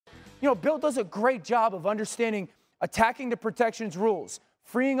you know, Bill does a great job of understanding attacking the protections rules,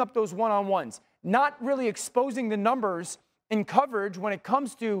 freeing up those one-on-ones, not really exposing the numbers in coverage when it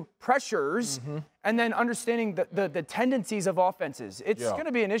comes to pressures, and then understanding the tendencies of offenses. It's going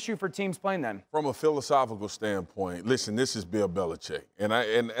to be an issue for teams playing them. From a philosophical standpoint, listen, this is Bill Belichick,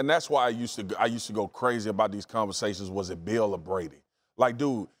 and that's why I used to go crazy about these conversations. Was it Bill or Brady? Like,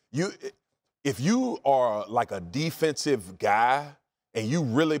 dude, if you are like a defensive guy and you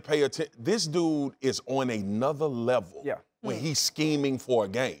really pay attention, this dude is on another level when he's scheming for a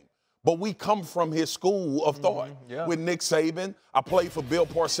game. But we come from his school of thought. With Nick Saban, I played for Bill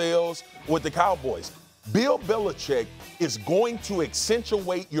Parcells with the Cowboys. Bill Belichick is going to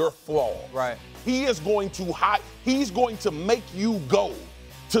accentuate your flaw. Right. He is going to he's going to make you go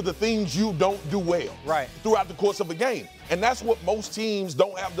to the things you don't do well throughout the course of a game. And that's what most teams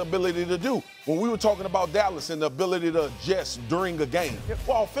don't have the ability to do. When we were talking about Dallas and the ability to adjust during a game,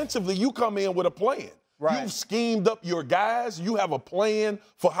 well, offensively, you come in with a plan. You've schemed up your guys. You have a plan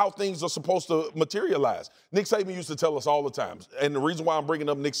for how things are supposed to materialize. Nick Saban used to tell us all the time, and the reason why I'm bringing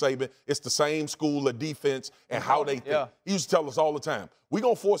up Nick Saban, it's the same school of defense and how they think. He used to tell us all the time, we're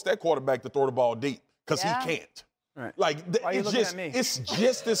going to force that quarterback to throw the ball deep because he can't. Like, it's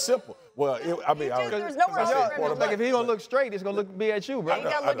just as simple. Well, there's nowhere else. Like, if he's going to look straight, it's going to be at you, bro. He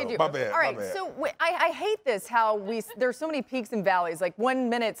got to look at you. My bad. All right, so I hate this, how there's so many peaks and valleys. Like, 1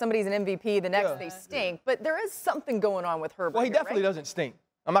 minute somebody's an MVP, the next they stink. But there is something going on with Herbert. Well, he definitely doesn't stink.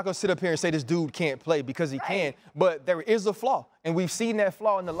 I'm not going to sit up here and say this dude can't play because he can, but there is a flaw. And we've seen that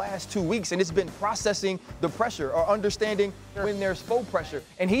flaw in the last 2 weeks, and it's been processing the pressure or understanding when there's faux pressure.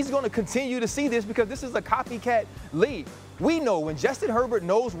 And he's going to continue to see this because this is a copycat league. We know when Justin Herbert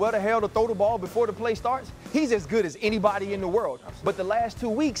knows where the hell to throw the ball before the play starts, he's as good as anybody in the world. But the last 2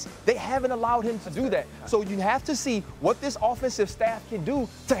 weeks, they haven't allowed him to do that. So you have to see what this offensive staff can do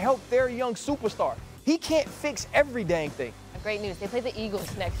to help their young superstar. He can't fix every dang thing. Great news. They play the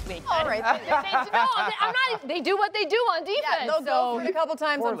Eagles next week. All right. They do what they do on defense. Yeah, they'll go for it a couple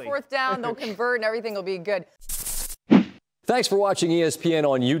times on fourth down. They'll convert, and everything will be good. Thanks for watching ESPN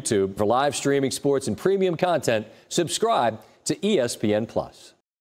on YouTube. For live streaming sports and premium content, subscribe to ESPN+.